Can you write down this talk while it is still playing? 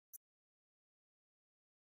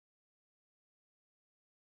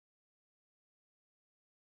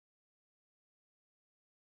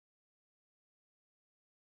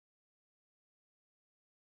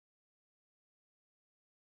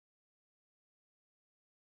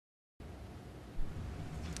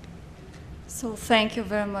So thank you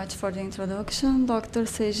very much for the introduction, Dr.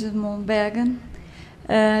 Segismund Bergen.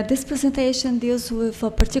 This presentation deals with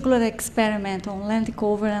a particular experiment on land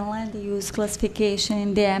cover and land use classification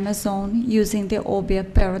in the Amazon using the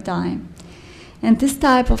ORBIA paradigm. And this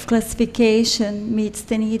type of classification meets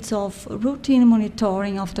the needs of routine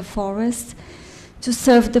monitoring of the forest to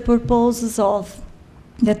serve the purposes of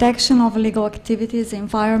detection of illegal activities,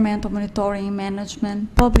 environmental monitoring and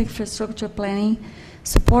management, public infrastructure planning,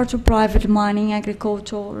 support to private mining,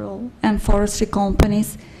 agricultural and forestry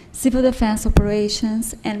companies, civil defense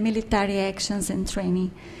operations, and military actions and training.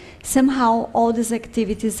 Somehow, all these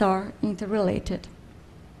activities are interrelated.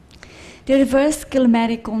 The reverse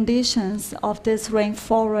climatic conditions of this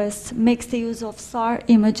rainforest makes the use of SAR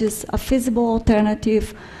images a feasible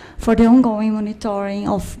alternative for the ongoing monitoring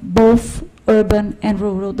of both urban and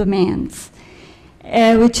rural demands,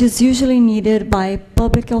 which is usually needed by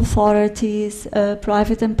public authorities,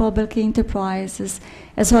 private and public enterprises,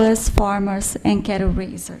 as well as farmers and cattle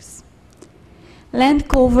raisers. Land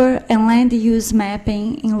cover and land use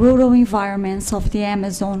mapping in rural environments of the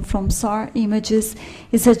Amazon from SAR images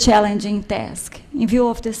is a challenging task in view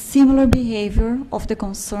of the similar behavior of the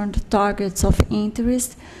concerned targets of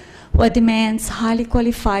interest, what demands highly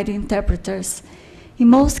qualified interpreters. In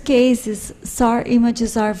most cases, SAR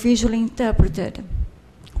images are visually interpreted,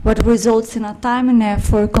 what results in a time and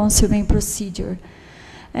effort consuming procedure.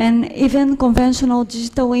 And even conventional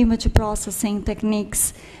digital image processing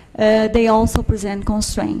techniques, they also present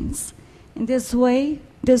constraints. In this way,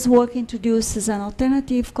 this work introduces an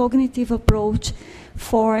alternative cognitive approach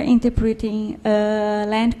for interpreting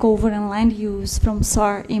land cover and land use from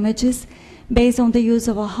SAR images based on the use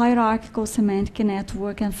of a hierarchical semantic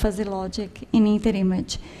network and fuzzy logic in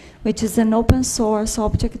InterImage, which is an open source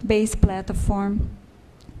object-based platform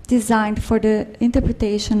designed for the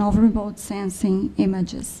interpretation of remote sensing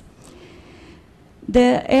images.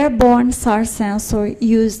 The airborne SAR sensor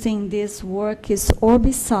used in this work is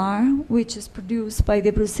OrbiSat, which is produced by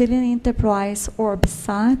the Brazilian enterprise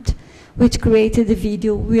OrbiSat, which created the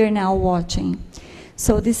video we are now watching.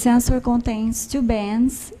 So this sensor contains two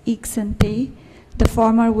bands, X and P, the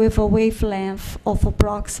former with a wavelength of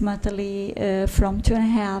approximately from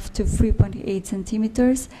 2.5 to 3.8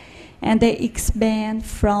 centimeters, and the X band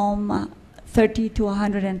from 30 to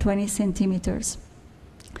 120 centimeters.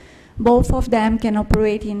 Both of them can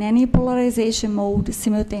operate in any polarization mode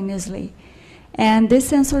simultaneously. And this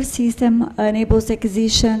sensor system enables the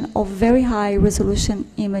acquisition of very high resolution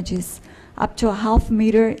images, up to 0.5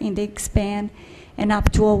 meter in the X band and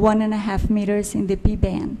up to 1.5 meters in the P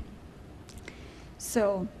band.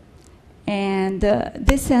 So, and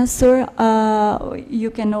this sensor,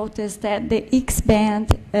 you can notice that the X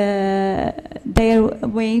band, their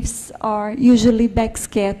waves are usually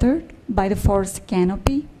backscattered by the forest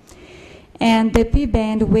canopy. And the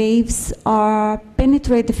P-band waves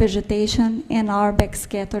penetrate the vegetation and are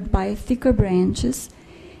backscattered by thicker branches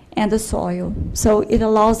and the soil. So it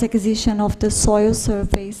allows acquisition of the soil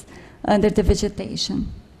surface under the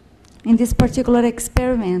vegetation. In this particular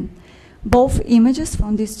experiment, both images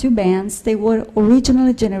from these two bands, they were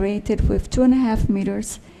originally generated with 2.5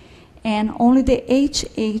 meters, and only the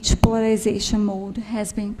HH polarization mode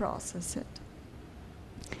has been processed.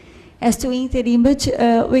 As to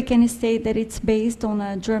InterImage, we can state that it's based on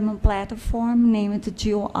a German platform named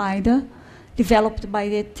GEOBIA, developed by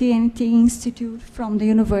the TNT Institute from the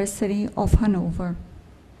University of Hanover.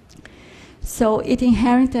 So it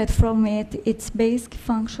inherited from it its basic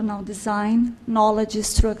functional design, knowledge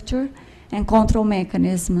structure, and control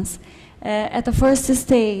mechanisms. At the first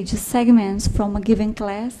stage, segments from a given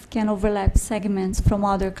class can overlap segments from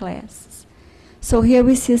other classes. So here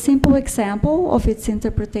we see a simple example of its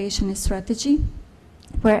interpretation strategy,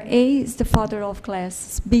 where A is the father of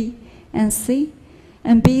classes B and C,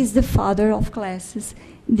 and B is the father of classes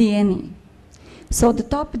D and E. So the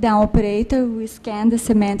top-down operator will scan the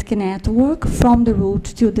semantic network from the root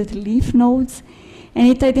to the leaf nodes, and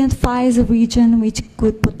it identifies a region which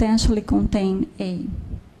could potentially contain A.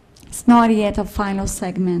 It's not yet a final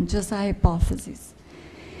segment, just a hypothesis.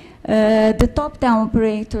 The top-down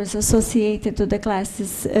operators associated to the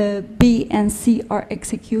classes B and C are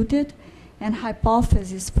executed, and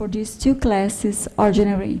hypotheses for these two classes are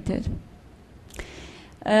generated.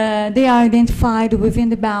 They are identified within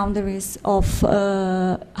the boundaries of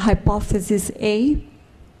hypothesis A,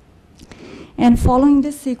 and following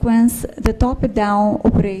the sequence, the top-down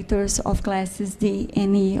operators of classes D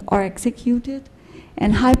and E are executed,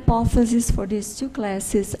 and hypotheses for these two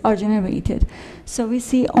classes are generated. So we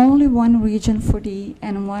see only one region for D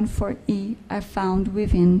and one for E are found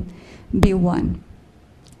within B1.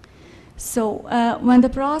 So when the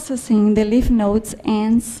processing the leaf nodes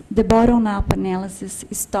ends, the bottom-up analysis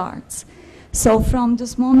starts. So from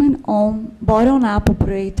this moment on, bottom-up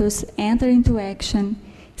operators enter into action,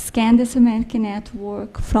 scan the semantic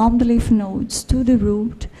network from the leaf nodes to the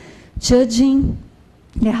root, judging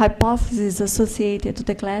the hypotheses associated to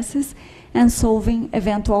the classes and solving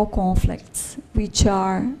eventual conflicts, which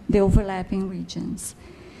are the overlapping regions.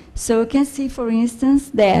 So you can see, for instance,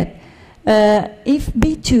 that if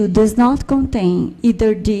B2 does not contain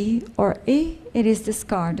either D or E, it is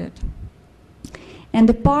discarded. And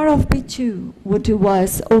the part of B2 which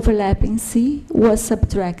was overlapping C was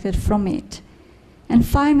subtracted from it. And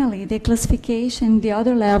finally, the classification in the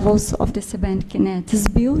other levels of the semantic net is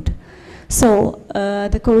built. So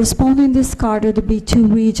the corresponding discarded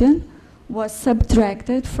B2 region was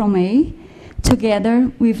subtracted from A,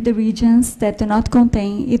 together with the regions that do not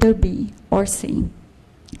contain either B or C.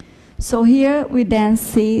 So here we then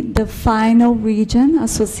see the final region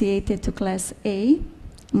associated to class A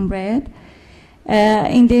in red.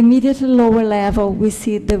 In the immediately lower level, we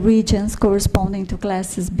see the regions corresponding to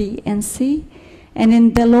classes B and C. And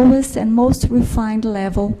in the lowest and most refined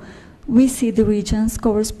level, we see the regions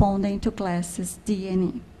corresponding to classes D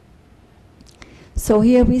and E. So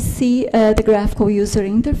here we see the graphical user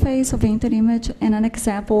interface of InterImage and an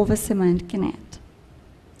example of a semantic net.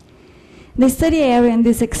 The study area in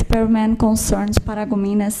this experiment concerns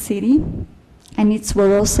Paragominas city and its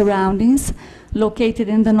rural surroundings, located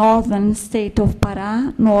in the northern state of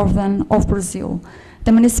Pará, northern of Brazil.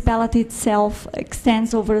 The municipality itself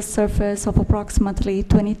extends over a surface of approximately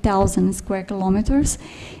 20,000 square kilometers.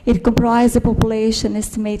 It comprised a population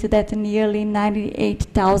estimated at nearly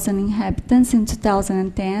 98,000 inhabitants in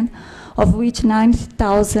 2010, of which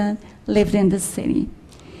 90,000 lived in the city.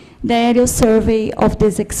 The aerial survey of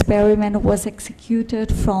this experiment was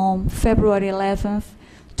executed from February 11th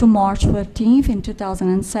to March 13th in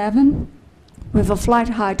 2007, with a flight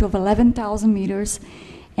height of 11,000 meters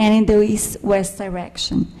and in the east-west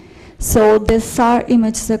direction. So the SAR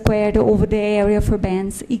images acquired over the area for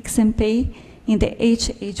bands X and P in the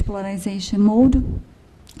HH polarization mode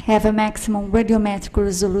have a maximum radiometric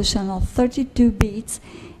resolution of 32 bits,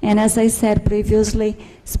 and as I said previously,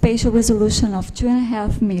 spatial resolution of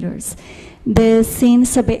 2.5 meters. The scene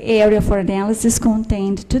sub-area for analysis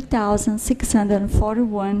contained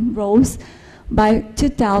 2,641 rows by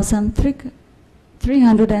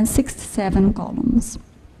 2,367 columns.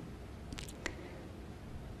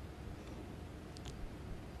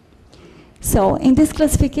 So in this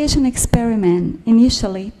classification experiment,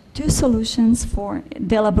 initially, two solutions for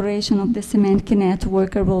the elaboration of the semantic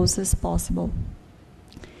network arose as possible.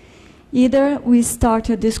 Either we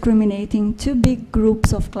started discriminating two big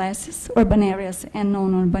groups of classes, urban areas and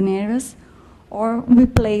non-urban areas, or we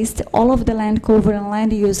placed all of the land cover and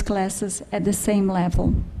land use classes at the same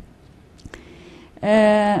level.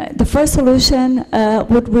 The first solution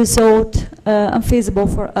would result unfeasible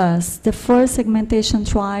for us. The first segmentation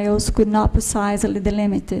trials could not precisely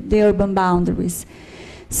delimit the urban boundaries.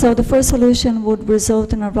 So the first solution would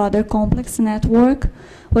result in a rather complex network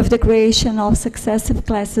with the creation of successive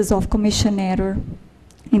classes of commission error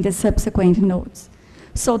in the subsequent nodes.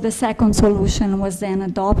 So the second solution was then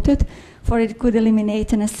adopted, for it could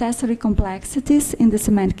eliminate unnecessary complexities in the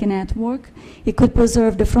semantic network. It could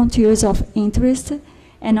preserve the frontiers of interest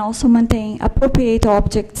and also maintain appropriate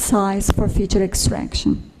object size for feature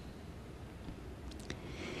extraction.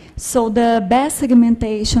 So the best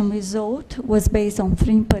segmentation result was based on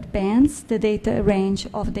 3 input bands, the data range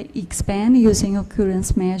of the X band using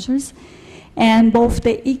occurrence measures, and both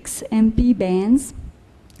the X and P bands,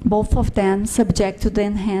 both of them subject to the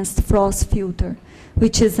enhanced frost filter,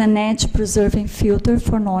 which is an edge-preserving filter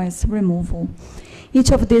for noise removal.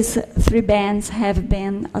 Each of these 3 bands have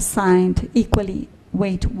been assigned equally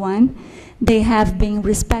weight 1. They have been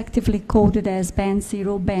respectively coded as band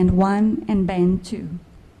 0, band 1, and band 2.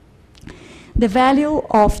 The value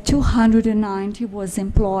of 290 was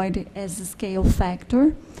employed as a scale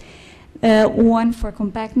factor, 1 for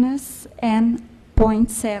compactness and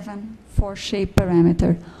 0.7 for shape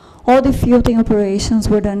parameter. All the filtering operations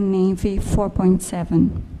were done in INPE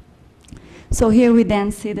 4.7. So here we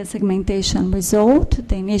then see the segmentation result,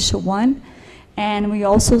 the initial one, and we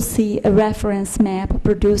also see a reference map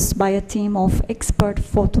produced by a team of expert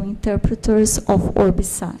photo interpreters of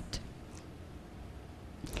OrbiSat.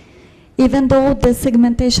 Even though the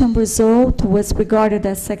segmentation result was regarded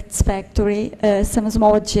as satisfactory, some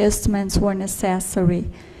small adjustments were necessary.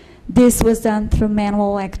 This was done through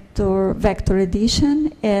manual vector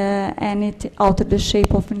addition, and it altered the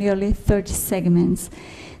shape of nearly 30 segments.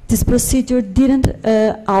 This procedure didn't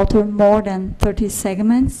alter more than 30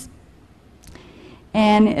 segments,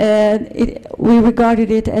 And we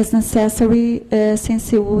regarded it as necessary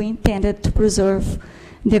since we intended to preserve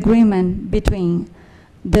the agreement between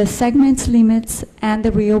the segment's limits and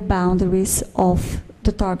the real boundaries of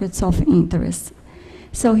the targets of interest.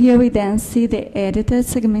 So here we then see the edited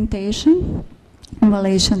segmentation in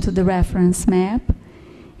relation to the reference map.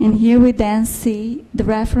 And here we then see the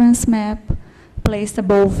reference map placed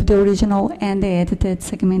above the original and the edited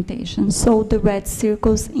segmentation. So the red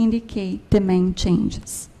circles indicate the main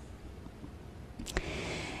changes.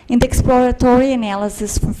 In the exploratory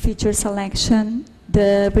analysis for feature selection,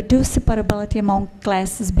 the reduced separability among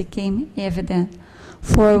classes became evident,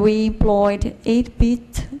 for we employed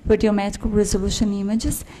 8-bit radiometric resolution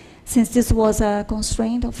images, since this was a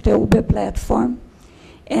constraint of the UBE platform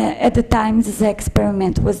at the time this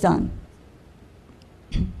experiment was done.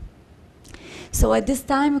 So at this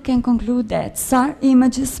time, we can conclude that SAR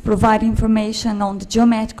images provide information on the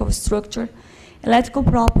geometrical structure, electrical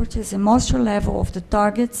properties, and moisture level of the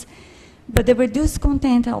targets, but the reduced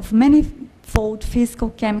content of manifold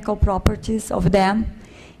physical chemical properties of them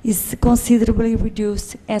is considerably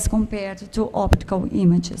reduced as compared to optical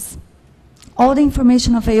images. All the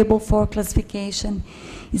information available for classification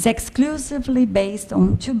is exclusively based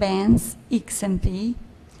on 2 bands, X and P.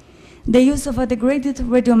 The use of a degraded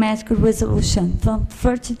radiometric resolution from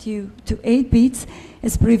 32 to 8 bits,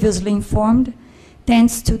 as previously informed,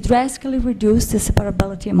 tends to drastically reduce the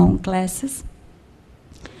separability among classes.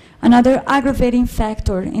 Another aggravating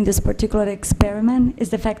factor in this particular experiment is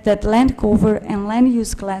the fact that land cover and land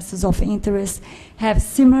use classes of interest have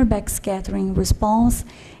similar backscattering response,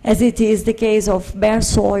 as it is the case of bare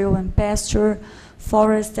soil and pasture,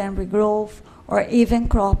 forest and regrowth, or even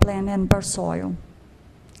cropland and bare soil.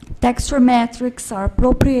 Texture metrics are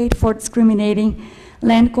appropriate for discriminating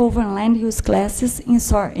land cover and land use classes in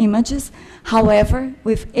SAR images. However,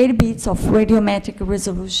 with 8 bits of radiometric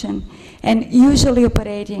resolution and usually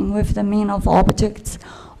operating with the mean of objects,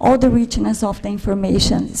 all the richness of the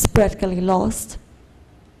information is practically lost.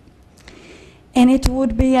 And it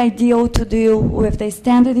would be ideal to deal with the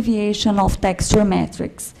standard deviation of texture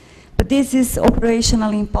metrics. But this is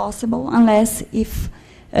operationally impossible unless if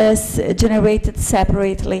generated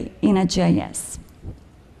separately in a GIS.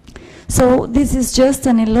 So this is just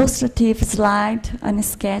an illustrative slide, a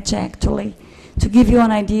sketch actually, to give you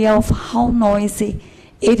an idea of how noisy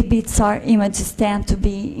 8-bit SAR images tend to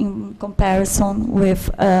be in comparison with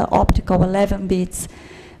optical 11 bits,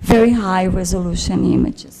 very high resolution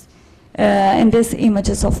images. And these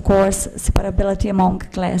images, of course, separability among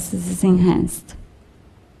classes is enhanced.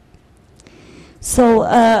 So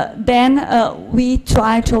then we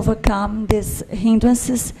try to overcome these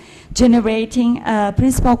hindrances, generating a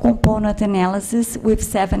principal component analysis with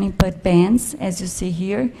 7 input bands, as you see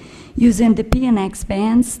here, using the P and X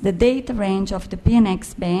bands, the data range of the P and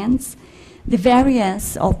X bands, the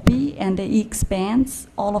variance of P and the X bands,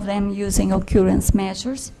 all of them using occurrence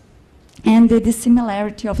measures, and the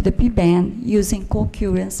dissimilarity of the P band using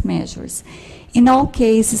co-occurrence measures. In all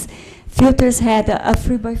cases, filters had a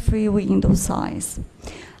 3x3 window size.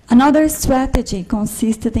 Another strategy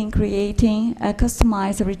consisted in creating a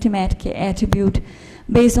customized arithmetic attribute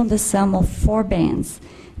based on the sum of 4 bands: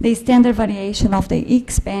 the standard variation of the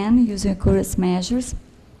X band using occurrence measures,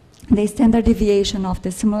 the standard deviation of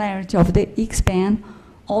the similarity of the X band,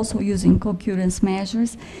 also using co-occurrence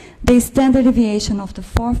measures, the standard deviation of the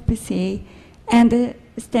 4th PCA, and the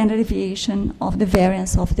standard deviation of the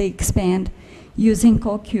variance of the X band using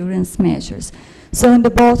co-occurrence measures. So in the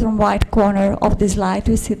bottom right corner of the slide,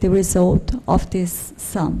 we see the result of this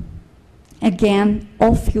sum. Again,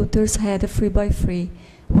 all filters had a 3x3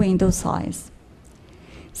 window size.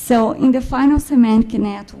 So in the final semantic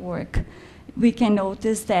network, we can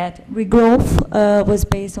notice that regrowth was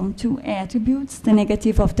based on 2 attributes: the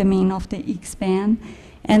negative of the mean of the X band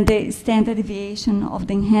and the standard deviation of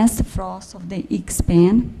the enhanced frost of the X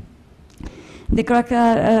band. The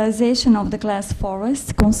characterization of the class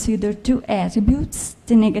forest considered 2 attributes: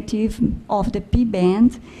 the negative of the P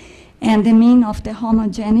band and the mean of the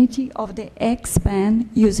homogeneity of the X band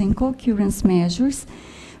using co-occurrence measures.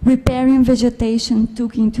 Riparian vegetation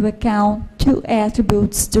took into account 2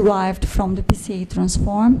 attributes derived from the PCA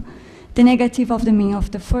transform: the negative of the mean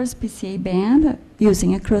of the first PCA band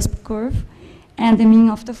using a crisp curve, and the mean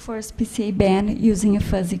of the first PCA band using a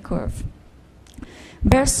fuzzy curve.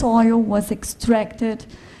 Bare soil was extracted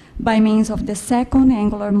by means of the second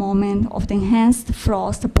angular moment of the enhanced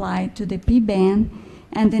frost applied to the P band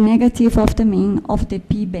and the negative of the mean of the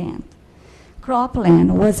P band.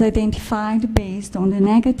 Cropland was identified based on the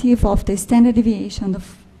negative of the standard deviation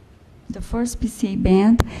of the first PCA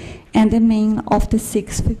band and the mean of the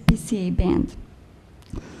 6th PCA band.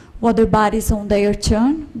 Water bodies on their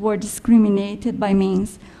turn were discriminated by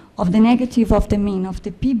means of the negative of the mean of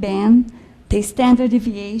the p-band, the standard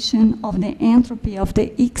deviation of the entropy of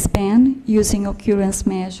the x-band using occurrence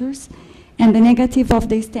measures, and the negative of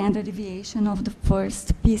the standard deviation of the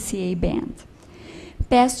first PCA band.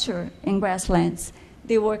 Pasture and grasslands,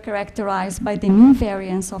 they were characterized by the mean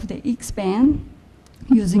variance of the x-band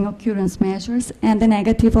using occurrence measures and the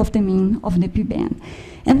negative of the mean of the p-band.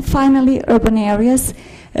 And finally, urban areas,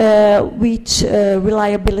 which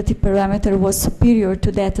reliability parameter was superior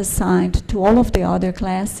to that assigned to all of the other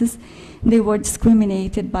classes, they were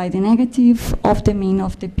discriminated by the negative of the mean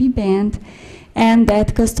of the p-band and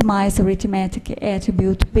that customized arithmetic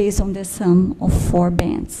attribute based on the sum of 4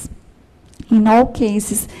 bands. In all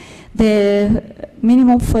cases, the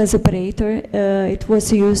minimum fuzz operator, it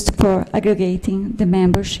was used for aggregating the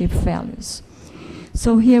membership values.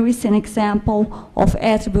 So here is an example of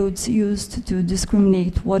attributes used to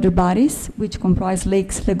discriminate water bodies, which comprise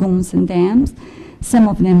lakes, lagoons, and dams. Some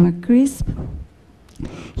of them are crisp.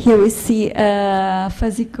 Here we see a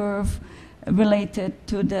fuzzy curve related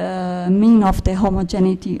to the mean of the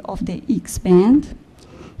homogeneity of the x-band.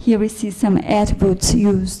 Here we see some attributes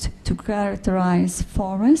used to characterize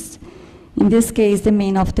forests. In this case, the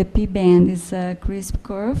mean of the p-band is a crisp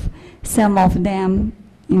curve. Some of them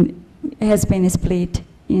has been split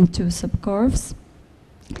into subcurves.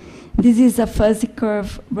 This is a fuzzy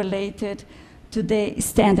curve related to the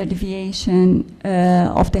standard deviation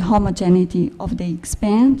of the homogeneity of the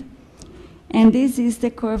x-band. And this is the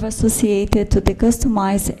curve associated to the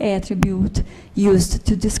customized attribute used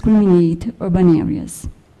to discriminate urban areas.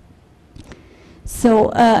 So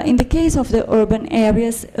in the case of the urban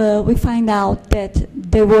areas, we find out that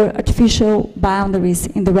there were artificial boundaries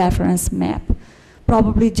in the reference map,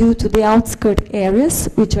 probably due to the outskirt areas,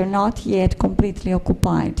 which are not yet completely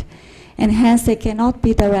occupied, and hence they cannot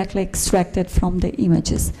be directly extracted from the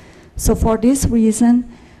images. So for this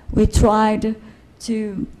reason, we tried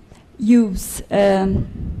to use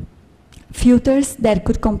filters that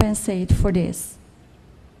could compensate for this.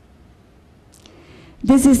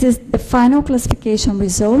 This is the final classification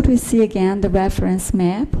result. We see again the reference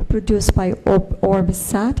map produced by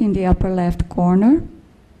OrbiSat in the upper left corner.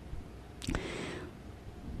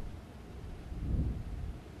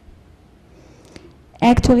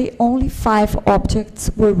 Actually, only 5 objects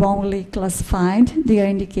were wrongly classified. They are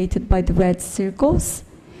indicated by the red circles.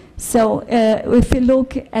 So if we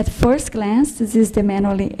look at first glance, this is the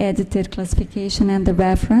manually edited classification and the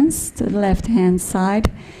reference to the left-hand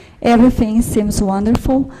side. Everything seems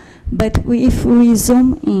wonderful, but if we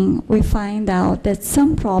zoom in, we find out that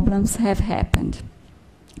some problems have happened.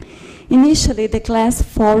 Initially, the class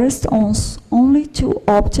forest owns only 2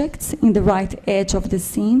 objects in the right edge of the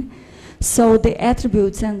scene, so the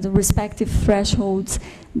attributes and the respective thresholds,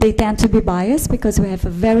 they tend to be biased because we have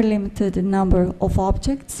a very limited number of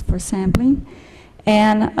objects for sampling.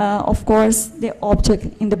 And of course, the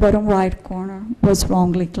object in the bottom right corner was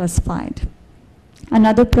wrongly classified.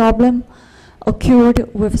 Another problem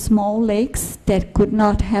occurred with small lakes that could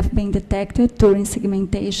not have been detected during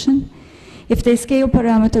segmentation. If the scale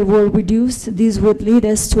parameter were reduced, this would lead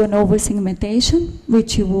us to an over-segmentation,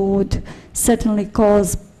 which would certainly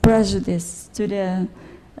cause prejudice to the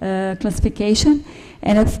classification.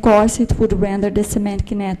 And of course, it would render the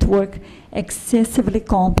semantic network excessively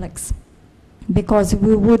complex, because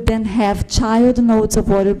we would then have child nodes of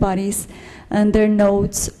water bodies under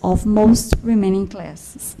nodes of most remaining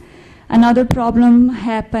classes. Another problem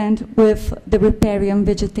happened with the riparian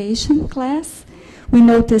vegetation class. We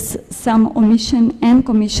noticed some omission and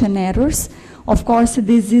commission errors. Of course,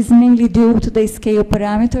 this is mainly due to the scale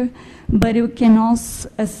parameter, but you can also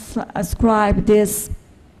ascribe this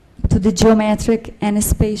to the geometric and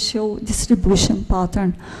spatial distribution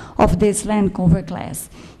pattern of this land cover class.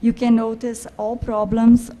 You can notice all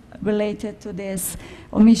problems related to this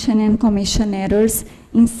omission and commission errors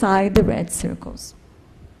inside the red circles.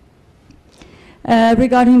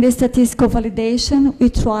 Regarding the statistical validation, we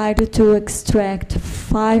tried to extract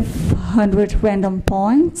 500 random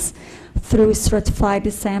points through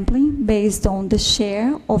stratified sampling based on the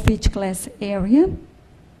share of each class area.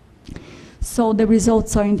 So the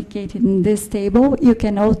results are indicated in this table. You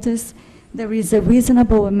can notice there is a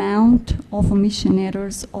reasonable amount of omission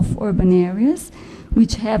errors of urban areas,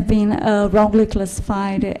 which have been wrongly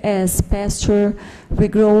classified as pasture,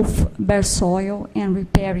 regrowth, bare soil, and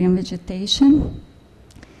riparian vegetation.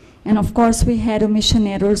 And of course, we had omission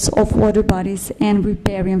errors of water bodies and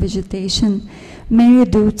riparian vegetation, mainly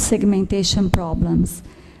due to segmentation problems.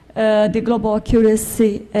 The global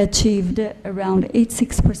accuracy achieved around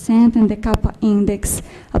 86% and the kappa index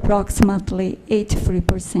approximately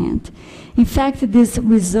 83%. In fact, these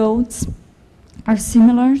results are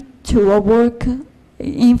similar to a work.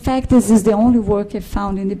 In fact, this is the only work I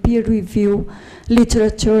found in the peer review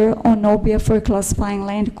literature on OBIA for classifying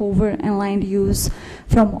land cover and land use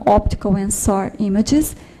from optical and SAR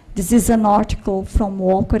images. This is an article from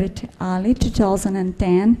Walker et al.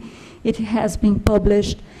 2010. It has been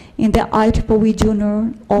published in the IEEE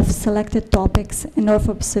Journal of Selected Topics in Earth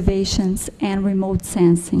Observations and Remote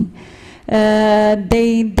Sensing.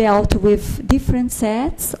 They dealt with different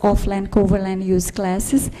sets of land cover land use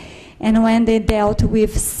classes, and when they dealt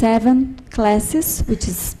with 7 classes, which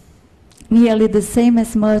is nearly the same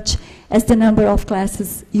as much as the number of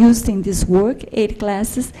classes used in this work, 8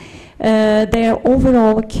 classes, their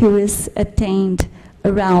overall accuracy attained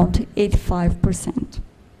around 85%.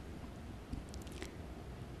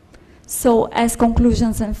 So as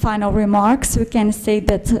conclusions and final remarks, we can say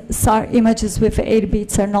that SAR images with 8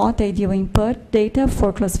 bits are not ideal input data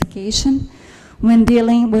for classification. When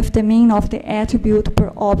dealing with the mean of the attribute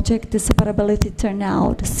per object, the separability turned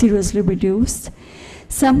out seriously reduced.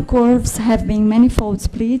 Some curves have been manifold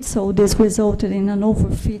split, so this resulted in an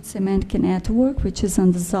overfit semantic network, which is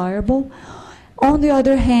undesirable. On the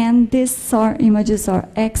other hand, these SAR images are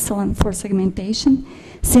excellent for segmentation,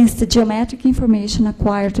 since the geometric information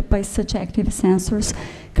acquired by such active sensors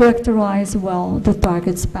characterize well the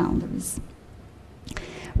target's boundaries.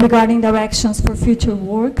 Regarding directions for future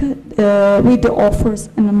work, with the offers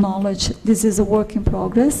and knowledge, this is a work in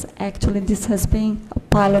progress. Actually, this has been a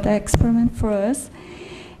pilot experiment for us.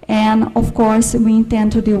 And of course, we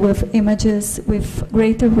intend to deal with images with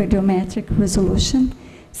greater radiometric resolution,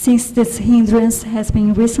 since this hindrance has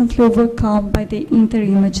been recently overcome by the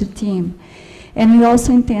inter-image team. And we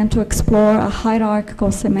also intend to explore a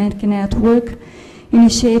hierarchical semantic network,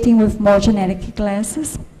 initiating with more genetic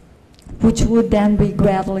classes, which would then be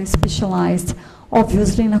gradually specialized,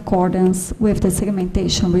 obviously in accordance with the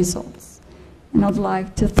segmentation results. And I'd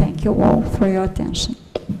like to thank you all for your attention.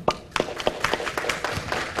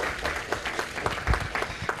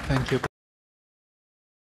 Thank you.